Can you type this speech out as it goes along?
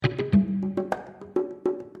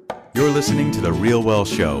You're listening to The Real Wealth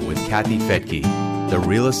Show with Kathy Fettke, the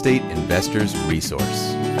real estate investor's resource.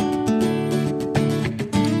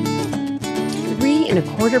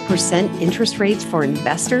 3.25% interest rates for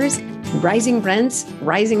investors, rising rents,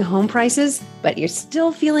 rising home prices, but you're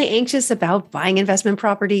still feeling anxious about buying investment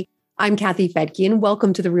property? I'm Kathy Fettke, and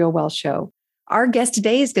welcome to The Real Wealth Show. Our guest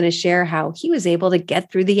today is going to share how he was able to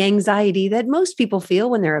get through the anxiety that most people feel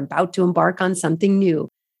when they're about to embark on something new,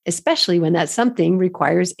 especially when that something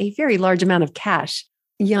requires a very large amount of cash.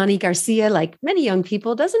 Yanni Garcia, like many young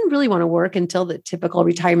people, doesn't really want to work until the typical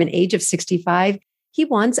retirement age of 65. He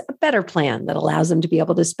wants a better plan that allows him to be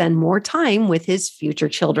able to spend more time with his future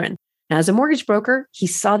children. Now, as a mortgage broker, he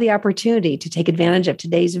saw the opportunity to take advantage of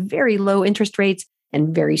today's very low interest rates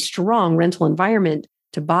and very strong rental environment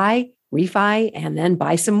to buy, refi, and then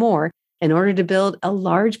buy some more in order to build a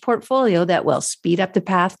large portfolio that will speed up the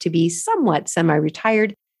path to be somewhat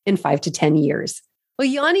semi-retired in 5 to 10 years. Well,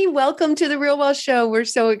 Yanni, welcome to The Real Wealth Show. We're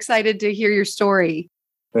so excited to hear your story.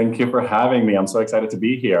 Thank you for having me. I'm so excited to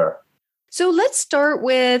be here. So let's start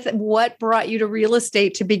with what brought you to real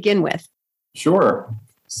estate to begin with. Sure.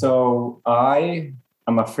 So I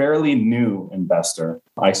am a fairly new investor.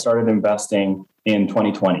 I started investing in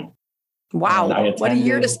 2020. Wow. What a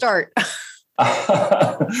year to start.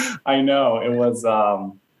 I know. It was,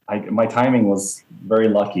 my timing was very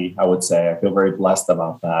lucky, I would say. I feel very blessed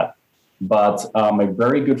about that. But my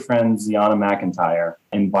very good friend, Ziana McIntyre,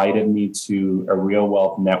 invited me to a Real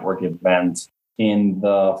Wealth Network event in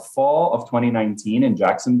the fall of 2019 in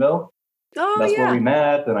Jacksonville. That's where we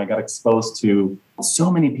met, and I got exposed to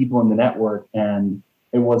so many people in the network. And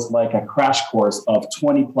it was like a crash course of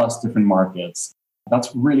 20 plus different markets.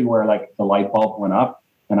 That's really where like the light bulb went up.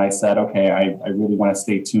 And I said, okay, I really want to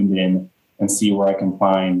stay tuned in and see where I can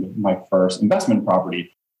find my first investment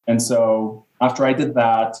property. And so after I did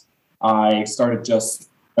that, I started just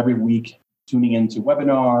every week tuning into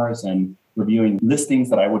webinars and reviewing listings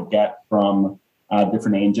that I would get from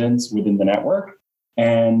different agents within the network.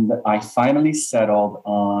 And I finally settled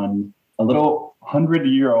on a little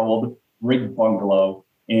 100-year-old brick bungalow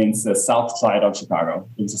in the south side of Chicago.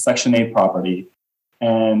 It was a Section 8 property.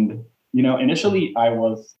 And, initially I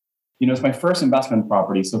was, it's my first investment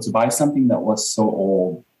property. So to buy something that was so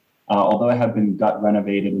old, although it had been gut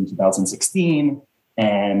renovated in 2016,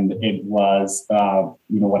 and it was,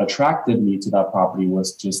 what attracted me to that property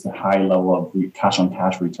was just the high level of cash on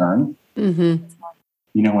cash return. Mm-hmm.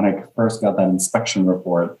 When I first got that inspection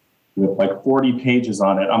report with like 40 pages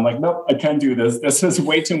on it, I'm like, nope, I can't do this. This is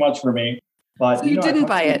way too much for me. But so you didn't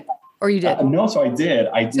buy it, or you did? No, so I did.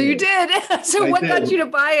 So you did. So what got you to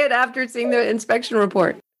buy it after seeing the inspection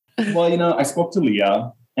report? Well, I spoke to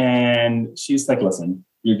Leah, and she's like, listen,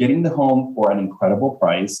 you're getting the home for an incredible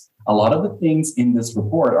price. A lot of the things in this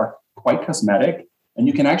report are quite cosmetic, and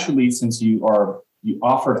you can actually, since you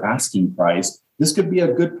offered asking price, this could be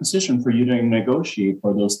a good position for you to negotiate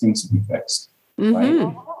for those things to be fixed,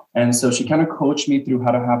 right? And so she kind of coached me through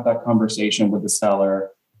how to have that conversation with the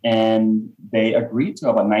seller, and they agreed to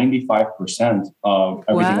about 95% of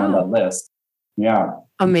everything on that list. Yeah.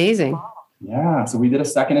 Amazing. Yeah. So we did a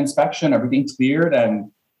second inspection, everything cleared, and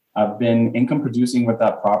I've been income producing with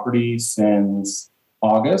that property since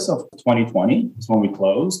August of 2020 is when we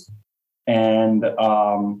closed. And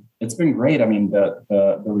it's been great. I mean,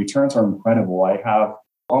 the returns are incredible. I have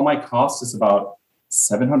all my costs is about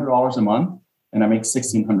 $700 a month, and I make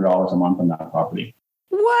 $1,600 a month on that property.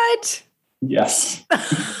 What? Yes.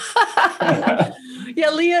 Yeah,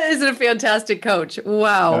 Leah is a fantastic coach.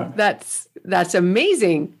 Wow, yeah. That's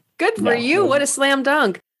amazing. Good for you. What a slam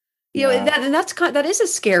dunk. That is a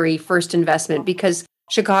scary first investment because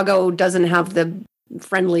Chicago doesn't have the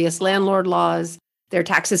friendliest landlord laws. Their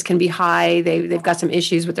taxes can be high. They've got some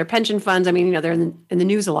issues with their pension funds. I mean, they're in the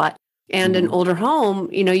news a lot. And an older home,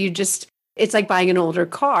 it's like buying an older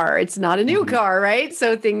car. It's not a new car, right?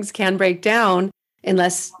 So things can break down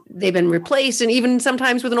unless they've been replaced. And even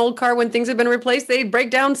sometimes with an old car, when things have been replaced, they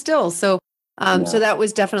break down still. So that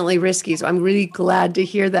was definitely risky. So I'm really glad to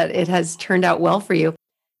hear that it has turned out well for you.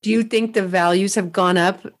 Do you think the values have gone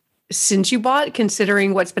up since you bought,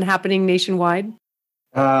 considering what's been happening nationwide?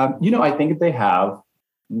 I think they have.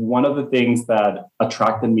 One of the things that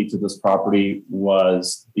attracted me to this property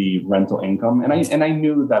was the rental income. And I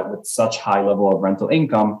knew that with such high level of rental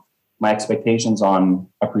income, my expectations on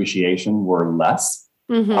appreciation were less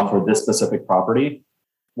for this specific property.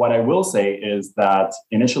 What I will say is that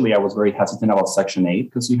initially I was very hesitant about Section 8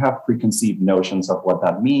 because you have preconceived notions of what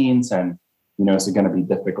that means. And, is it going to be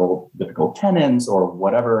difficult tenants or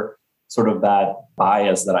whatever sort of that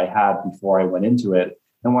bias that I had before I went into it.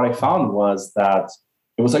 And what I found was that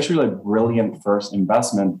it was actually a brilliant first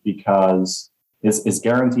investment because it's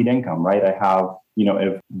guaranteed income, right? I have,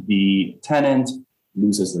 if the tenant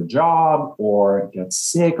loses their job or gets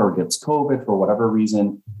sick or gets COVID for whatever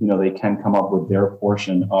reason, they can come up with their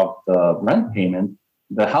portion of the rent payment.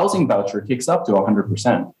 The housing voucher kicks up to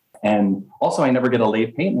 100%. And also, I never get a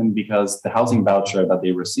late payment because the housing voucher that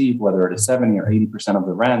they receive, whether it is 70 or 80% of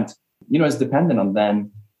the rent, is dependent on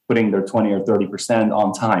them putting their 20 or 30%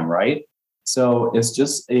 on time, right? So it's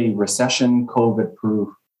just a recession COVID-proof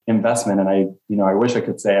investment. And I wish I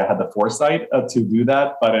could say I had the foresight to do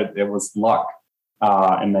that, but it was luck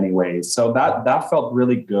in many ways. So that felt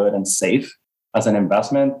really good and safe as an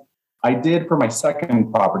investment. I did for my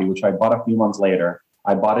second property, which I bought a few months later.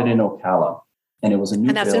 I bought it in Ocala. And it was a new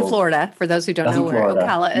And that's build. in Florida, for those who don't know where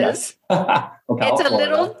Ocala is. Ocala, it's a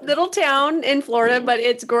Florida. little town in Florida, but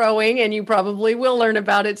it's growing, and you probably will learn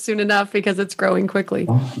about it soon enough because it's growing quickly.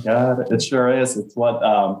 Oh my God, it sure is. It's what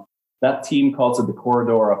that team calls it the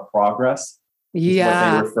corridor of progress.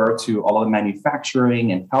 Yeah. What they refer to all of the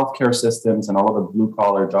manufacturing and healthcare systems and all of the blue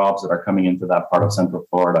collar jobs that are coming into that part of Central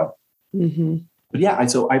Florida. Mm-hmm. But yeah,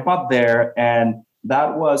 so I bought there, and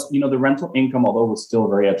that was, the rental income, although it was still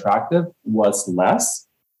very attractive, was less,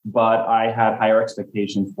 but I had higher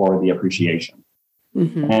expectations for the appreciation.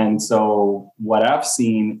 Mm-hmm. And so what I've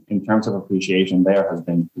seen in terms of appreciation there has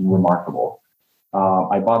been remarkable.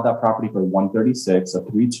 I bought that property for $136, a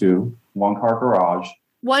 3.2, one-car garage.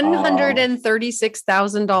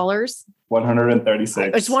 $136,000. 136.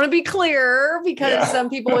 I just want to be clear because some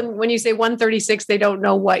people, when you say 136, they don't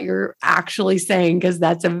know what you're actually saying because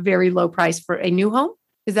that's a very low price for a new home.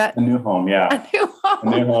 Is that a new home? Yeah, a new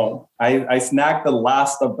home. A new home. I snagged the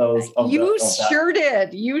last of those. You sure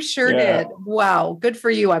did. Wow, good for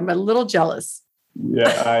you. I'm a little jealous.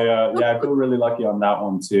 I feel really lucky on that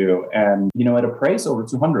one too. And it appraised over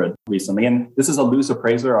 200 recently. And this is a loose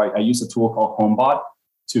appraiser. I use a tool called HomeBot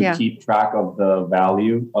to keep track of the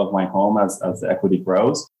value of my home as the equity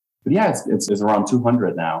grows. But yeah, it's around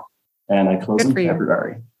 200 now. And I closed in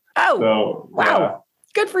February. Oh, so, wow. Yeah.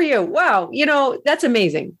 Good for you. Wow. That's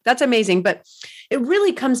amazing. That's amazing. But it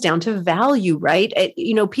really comes down to value, right?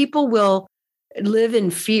 People will live in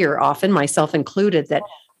fear, often myself included, that,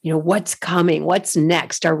 what's coming? What's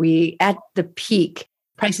next? Are we at the peak?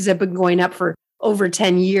 Prices have been going up for over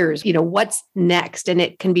 10 years. What's next? And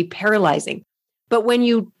it can be paralyzing. But when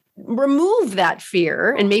you remove that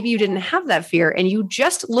fear, and maybe you didn't have that fear, and you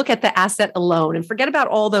just look at the asset alone and forget about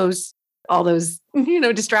all those,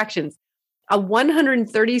 distractions, a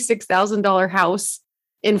 $136,000 house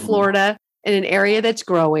in Florida in an area that's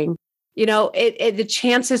growing, the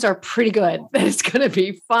chances are pretty good that it's going to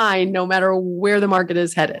be fine no matter where the market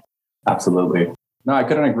is headed. Absolutely. No, I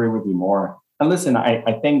couldn't agree with you more. And listen,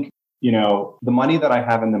 I think, the money that I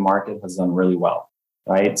have in the market has done really well,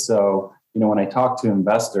 right? So, when I talk to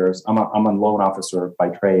investors, I'm a loan officer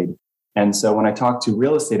by trade. And so when I talk to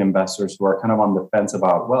real estate investors who are kind of on the fence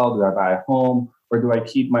about, well, do I buy a home or do I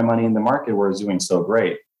keep my money in the market where it's doing so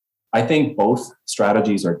great? I think both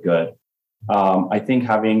strategies are good. I think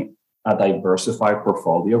having a diversified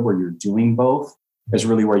portfolio where you're doing both is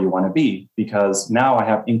really where you want to be, because now I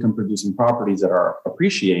have income producing properties that are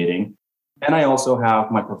appreciating. And I also have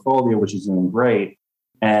my portfolio, which is doing great.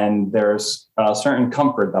 And there's a certain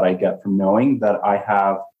comfort that I get from knowing that I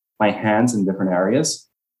have my hands in different areas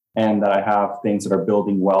and that I have things that are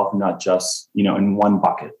building wealth, not just, in one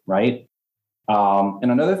bucket, right?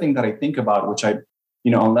 And another thing that I think about, which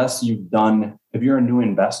unless if you're a new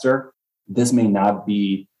investor, this may not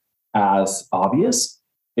be as obvious,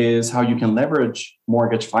 is how you can leverage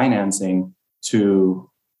mortgage financing to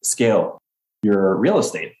scale your real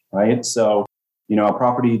estate, right? So, a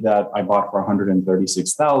property that I bought for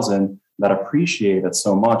 $136,000 that appreciated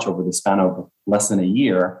so much over the span of less than a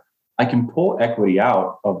year, I can pull equity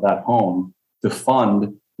out of that home to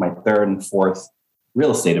fund my third and fourth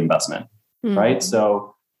real estate investment, right?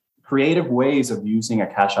 So creative ways of using a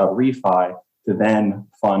cash out refi to then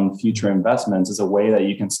fund future investments is a way that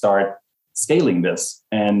you can start scaling this.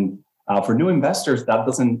 And for new investors, that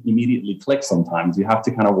doesn't immediately click sometimes. You have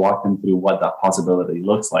to kind of walk them through what that possibility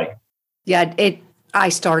looks like. Yeah, I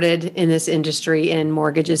started in this industry in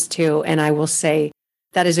mortgages too. And I will say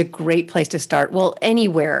that is a great place to start. Well,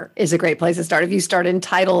 anywhere is a great place to start. If you start in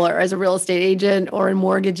title or as a real estate agent or in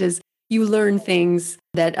mortgages, you learn things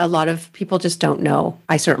that a lot of people just don't know.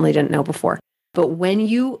 I certainly didn't know before. But when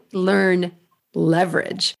you learn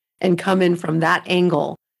leverage and come in from that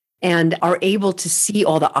angle and are able to see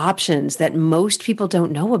all the options that most people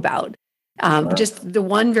don't know about, just the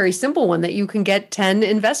one very simple one that you can get 10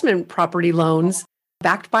 investment property loans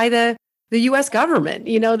backed by the the U.S. government,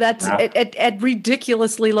 that's at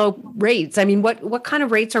ridiculously low rates. I mean, what kind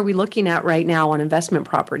of rates are we looking at right now on investment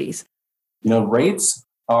properties? Rates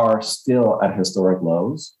are still at historic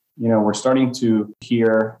lows. We're starting to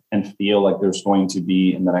hear and feel like there's going to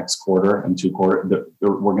be in the next quarter and 2 quarters,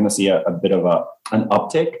 we're going to see a bit of an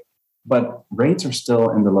uptick, but rates are still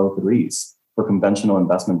in the low threes for conventional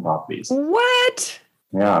investment properties. What?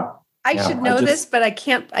 Yeah. I should know this, but I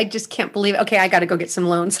just can't believe it. Okay, I got to go get some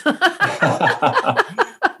loans. Yeah.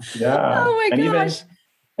 Oh my gosh.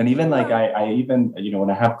 Even like I even, when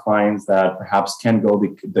I have clients that perhaps can go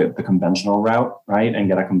the conventional route, right, and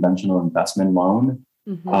get a conventional investment loan,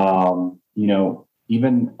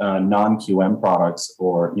 even non-QM products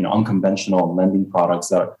or, unconventional lending products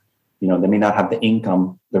that, they may not have the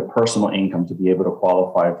income, their personal income to be able to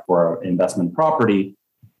qualify for investment property,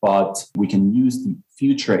 but we can use the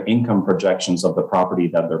future income projections of the property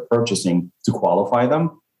that they're purchasing to qualify them.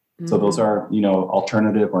 Mm-hmm. So those are,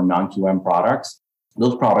 alternative or non-QM products.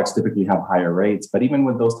 Those products typically have higher rates, but even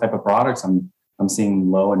with those type of products, I'm seeing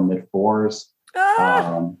low and mid fours.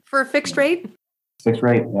 For a fixed rate? Fixed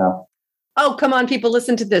rate, yeah. Oh, come on, people,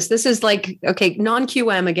 listen to this. This is like, okay,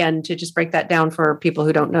 non-QM again, to just break that down for people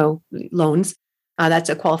who don't know loans. That's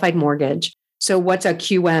a qualified mortgage. So what's a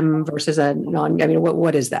QM versus a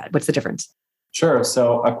what is that? What's the difference? Sure.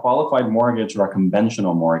 So a qualified mortgage or a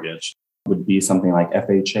conventional mortgage would be something like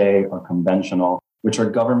FHA or conventional, which are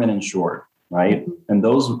government insured, right? Mm-hmm. And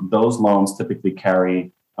those loans typically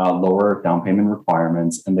carry lower down payment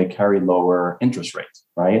requirements and they carry lower interest rates,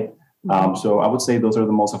 right? Mm-hmm. So I would say those are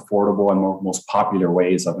the most affordable and most popular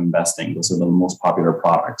ways of investing. Those are the most popular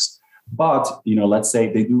products. But, let's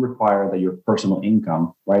say they do require that your personal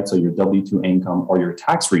income, right? So your W-2 income or your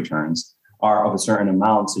tax returns are of a certain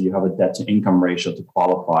amount. So you have a debt to income ratio to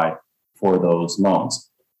qualify for those loans.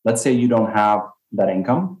 Let's say you don't have that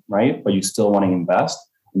income, right? But you still want to invest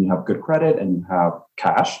and you have good credit and you have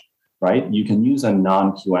cash, right? You can use a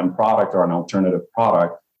non-QM product or an alternative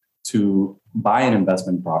product to buy an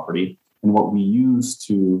investment property. And what we use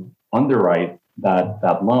to underwrite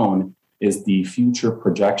that loan is the future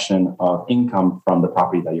projection of income from the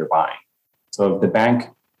property that you're buying. So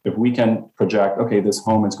if we can project, okay, this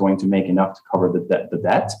home is going to make enough to cover the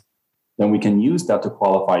debt, then we can use that to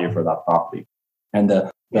qualify you for that property. And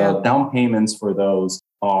the down payments for those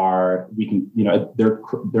are,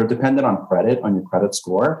 they're dependent on your credit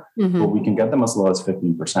score, but we can get them as low as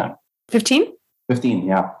 15%. 15? 15,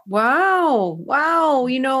 yeah. Wow.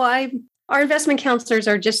 Our investment counselors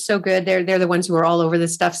are just so good. They're the ones who are all over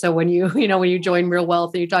this stuff. So when you join Real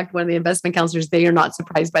Wealth and you talk to one of the investment counselors, they are not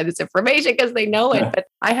surprised by this information because they know it. But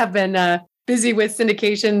I have been busy with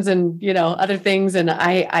syndications and, other things. And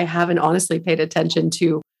I haven't honestly paid attention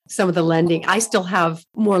to some of the lending. I still have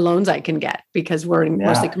more loans I can get because we're in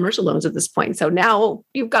mostly commercial loans at this point. So now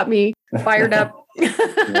you've got me fired up.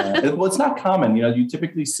 Well, it's not common. You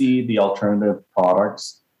typically see the alternative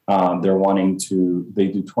products. They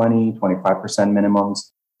do 20, 25%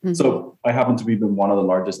 minimums. Mm-hmm. So I happen to be one of the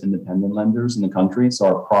largest independent lenders in the country. So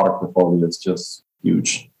our product portfolio is just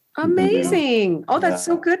huge. Amazing. Oh, that's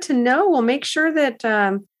so good to know. We'll make sure that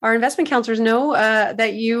our investment counselors know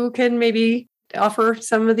that you can maybe offer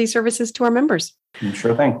some of these services to our members.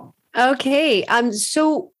 Sure thing. Okay.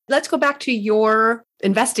 So let's go back to your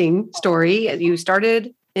investing story. You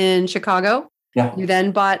started in Chicago. Yeah. You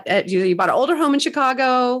then bought an older home in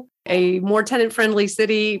Chicago, a more tenant-friendly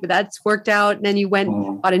city, but that's worked out. And then you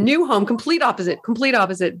bought a new home, complete opposite,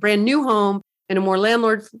 brand new home in a more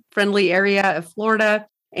landlord-friendly area of Florida.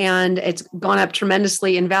 And it's gone up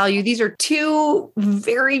tremendously in value. These are two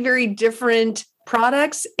very, very different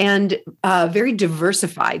products and very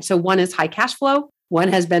diversified. So one is high cash flow. One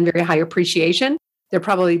has been very high appreciation. They're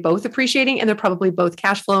probably both appreciating and they're probably both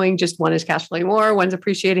cash flowing. Just one is cash flowing more, one's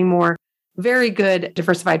appreciating more. Very good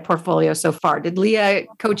diversified portfolio so far. Did Leah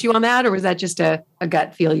coach you on that, or was that just a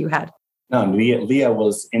gut feel you had? No, Leah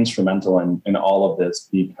was instrumental in all of this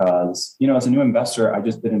because, as a new investor, I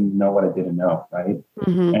just didn't know what I didn't know, right?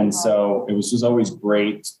 Mm-hmm. And so it was just always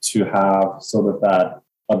great to have sort of that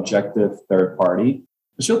objective third party.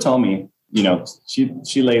 She'll tell me,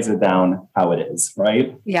 she lays it down how it is,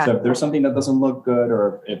 right? Yeah. So if there's something that doesn't look good,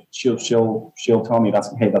 or if she'll tell me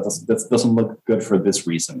that doesn't look good for this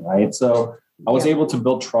reason, right? So I was able to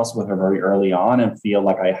build trust with her very early on and feel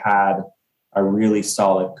like I had a really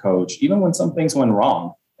solid coach, even when some things went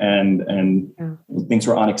wrong and things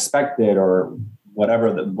were unexpected or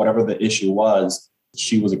whatever the issue was.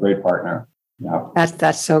 She was a great partner. Yeah,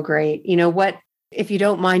 that's so great. You know what? If you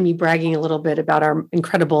don't mind me bragging a little bit about our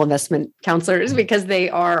incredible investment counselors, because they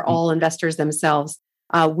are all investors themselves.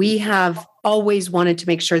 We have always wanted to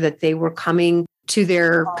make sure that they were coming to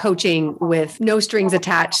their coaching with no strings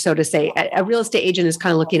attached, so to say. A real estate agent is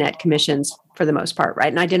kind of looking at commissions for the most part, right?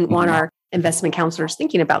 And I didn't want our investment counselors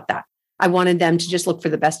thinking about that. I wanted them to just look for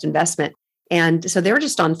the best investment. And so they were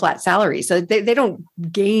just on flat salaries. So they don't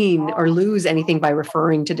gain or lose anything by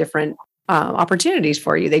referring to different opportunities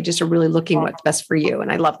for you. They just are really looking what's best for you.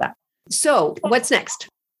 And I love that. So what's next?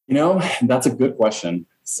 That's a good question.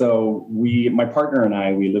 So my partner and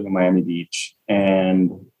I, we live in Miami Beach,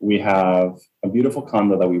 and we have a beautiful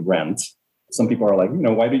condo that we rent. Some people are like,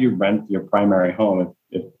 why do you rent your primary home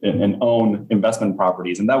and own investment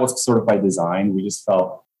properties? And that was sort of by design. We just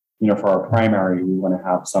felt, for our primary, we want to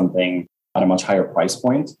have something at a much higher price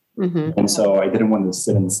point. Mm-hmm. And so I didn't want to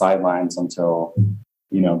sit in the sidelines until,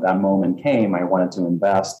 that moment came. I wanted to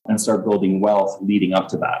invest and start building wealth leading up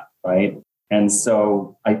to that, right? And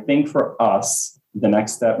so I think for us, the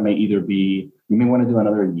next step may either be, we may want to do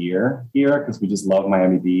another year here because we just love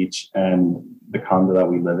Miami Beach and the condo that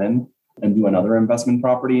we live in, and do another investment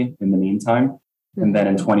property in the meantime. Mm-hmm. And then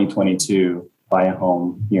in 2022, buy a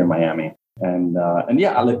home here in Miami. And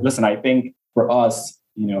listen, I think for us,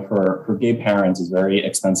 for gay parents, it's very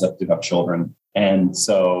expensive to have children. And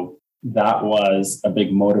so that was a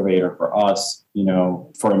big motivator for us,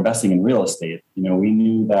 for investing in real estate. We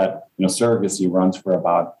knew that, surrogacy runs for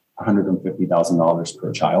about $150,000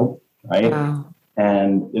 per child, right? Wow.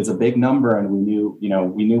 And it's a big number. And we knew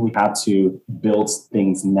we had to build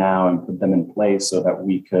things now and put them in place so that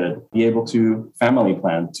we could be able to family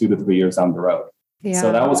plan 2 to 3 years down the road. Yeah.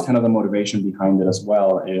 So that was kind of the motivation behind it as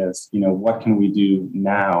well, is, what can we do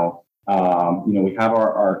now? We have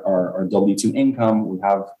our W-2 income, we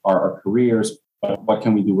have our careers, but what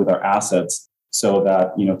can we do with our assets so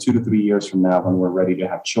that, 2 to 3 years from now, when we're ready to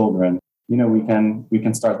have children, we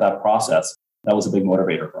can start that process. That was a big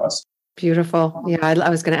motivator for us. Beautiful. Yeah. I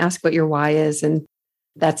was going to ask what your why is, and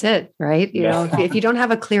that's it, right? If you don't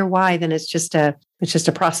have a clear why, then it's just a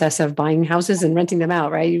process of buying houses and renting them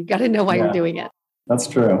out, right? You've got to know why you're doing it. That's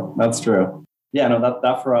true. Yeah, no,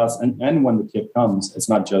 that for us. And when the kid comes, it's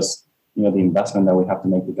not just, the investment that we have to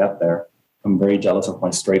make to get there. I'm very jealous of my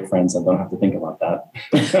straight friends that don't have to think about that.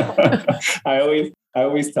 I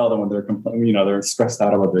always tell them when they're complaining, they're stressed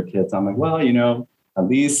out about their kids. I'm like, well, at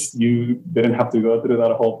least you didn't have to go through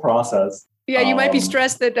that whole process. Yeah, you might be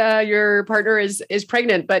stressed that your partner is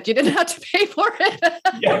pregnant, but you didn't have to pay for it.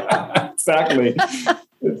 Yeah, exactly.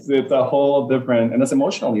 It's a whole different, and it's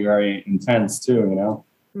emotionally very intense too,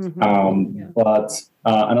 Mm-hmm. But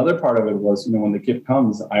another part of it was, when the kid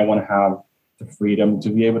comes, I want to have the freedom to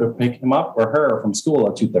be able to pick him up or her from school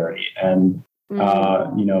at 2:30 and,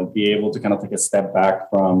 be able to kind of take a step back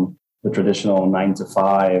from the traditional 9 to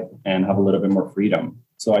 5 and have a little bit more freedom.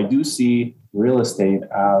 So I do see real estate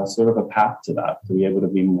as sort of a path to that, to be able to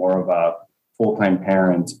be more of a full-time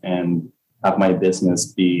parent and have my business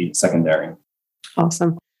be secondary.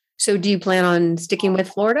 Awesome. So do you plan on sticking with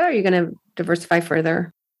Florida? Or are you going to diversify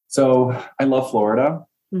further? So I love Florida.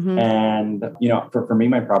 Mm-hmm. And, for me,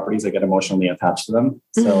 my properties, I get emotionally attached to them.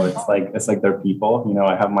 So it's like they're people.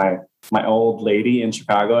 I have my old lady in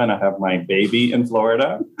Chicago and I have my baby in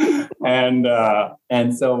Florida.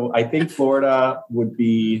 And so I think Florida would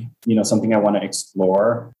be, something I want to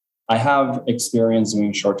explore. I have experience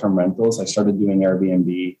doing short-term rentals. I started doing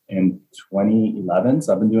Airbnb in 2011.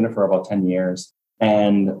 So I've been doing it for about 10 years.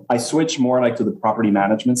 And I switched more to the property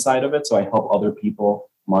management side of it. So I help other people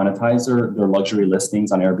monetize their luxury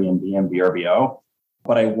listings on Airbnb and VRBO.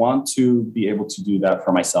 But I want to be able to do that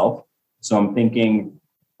for myself. So I'm thinking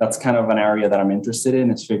that's kind of an area that I'm interested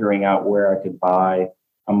in, is figuring out where I could buy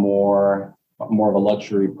a more of a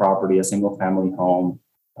luxury property, a single family home,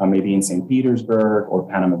 maybe in St. Petersburg or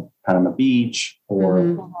Panama Beach,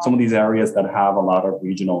 or some of these areas that have a lot of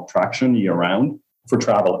regional traction year round for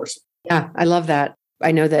travelers. Yeah, I love that.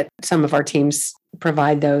 I know that some of our teams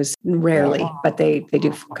provide those rarely, but they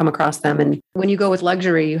do come across them. And when you go with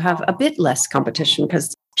luxury, you have a bit less competition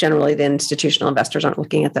because generally the institutional investors aren't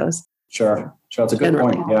looking at those. Sure. That's a good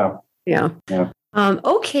point. Yeah.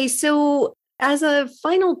 Okay. So as a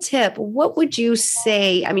final tip, what would you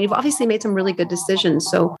say? I mean, you've obviously made some really good decisions.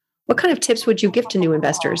 So what kind of tips would you give to new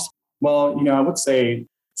investors? Well, I would say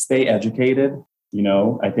stay educated.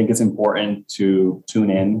 I think it's important to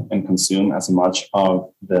tune in and consume as much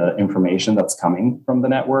of the information that's coming from the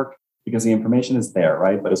network, because the information is there,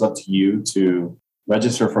 right? But it's up to you to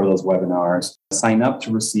register for those webinars, sign up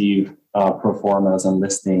to receive pro formas and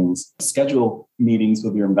listings, schedule meetings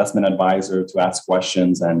with your investment advisor to ask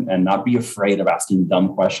questions, and not be afraid of asking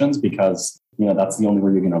dumb questions, because, that's the only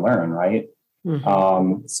way you're going to learn, right?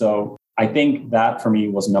 Mm-hmm. So I think that for me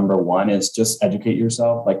was number one, is just educate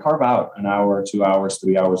yourself, like carve out an hour, 2 hours,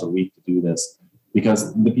 3 hours a week to do this.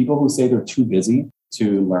 Because the people who say they're too busy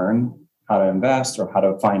to learn how to invest or how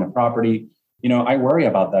to find a property, I worry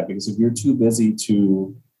about that, because if you're too busy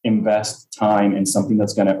to invest time in something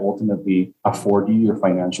that's going to ultimately afford you your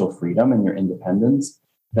financial freedom and your independence,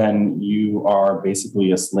 then you are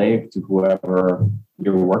basically a slave to whoever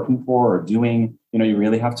you're working for or doing. You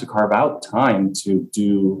really have to carve out time to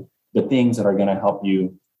do the things that are going to help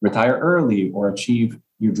you retire early or achieve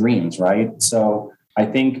your dreams, right? So I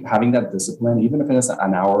think having that discipline, even if it is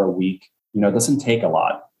an hour a week, it doesn't take a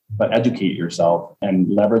lot, but educate yourself and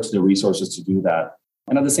leverage the resources to do that.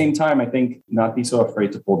 And at the same time, I think not be so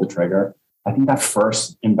afraid to pull the trigger. I think that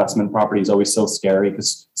first investment property is always so scary,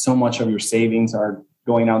 because so much of your savings are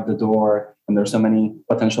going out the door and there's so many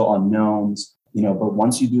potential unknowns, but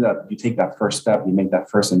once you do that, you take that first step, you make that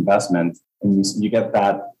first investment, and you get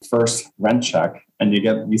that first rent check, and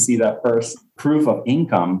you see that first proof of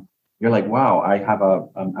income. You're like, wow, I have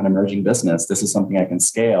an emerging business. This is something I can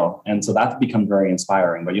scale. And so that's become very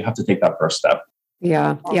inspiring, but you have to take that first step.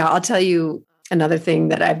 Yeah. I'll tell you another thing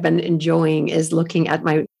that I've been enjoying is looking at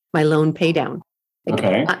my loan pay down.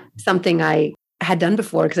 Okay. Something I had done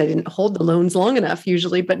before because I didn't hold the loans long enough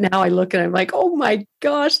usually. But now I look and I'm like, oh my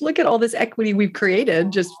gosh, look at all this equity we've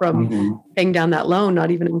created just from paying down that loan, not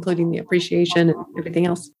even including the appreciation and everything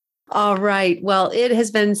else. All right. Well, it has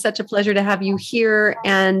been such a pleasure to have you here.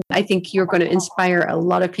 And I think you're going to inspire a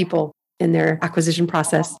lot of people in their acquisition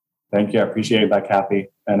process. Thank you. I appreciate that, Kathy.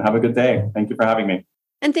 And have a good day. Thank you for having me.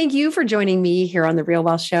 And thank you for joining me here on The Real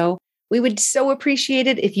Wealth Show. We would so appreciate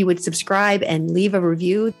it if you would subscribe and leave a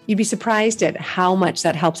review. You'd be surprised at how much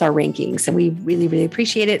that helps our rankings. And we really, really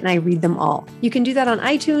appreciate it. And I read them all. You can do that on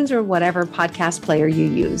iTunes or whatever podcast player you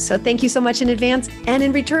use. So thank you so much in advance. And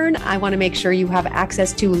in return, I want to make sure you have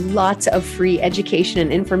access to lots of free education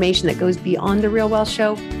and information that goes beyond The Real Wealth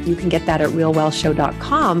Show. You can get that at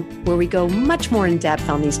realwealthshow.com, where we go much more in depth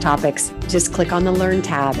on these topics. Just click on the Learn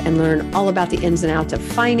tab and learn all about the ins and outs of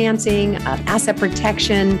financing, asset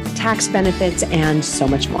protection, tax benefits, and so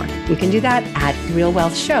much more. You can do that at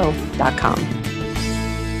realwealthshow.com.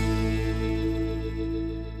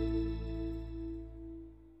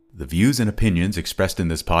 The views and opinions expressed in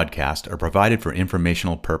this podcast are provided for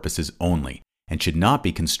informational purposes only and should not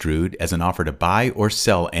be construed as an offer to buy or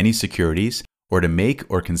sell any securities or to make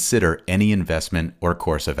or consider any investment or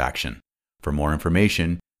course of action. For more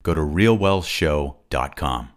information, go to realwealthshow.com.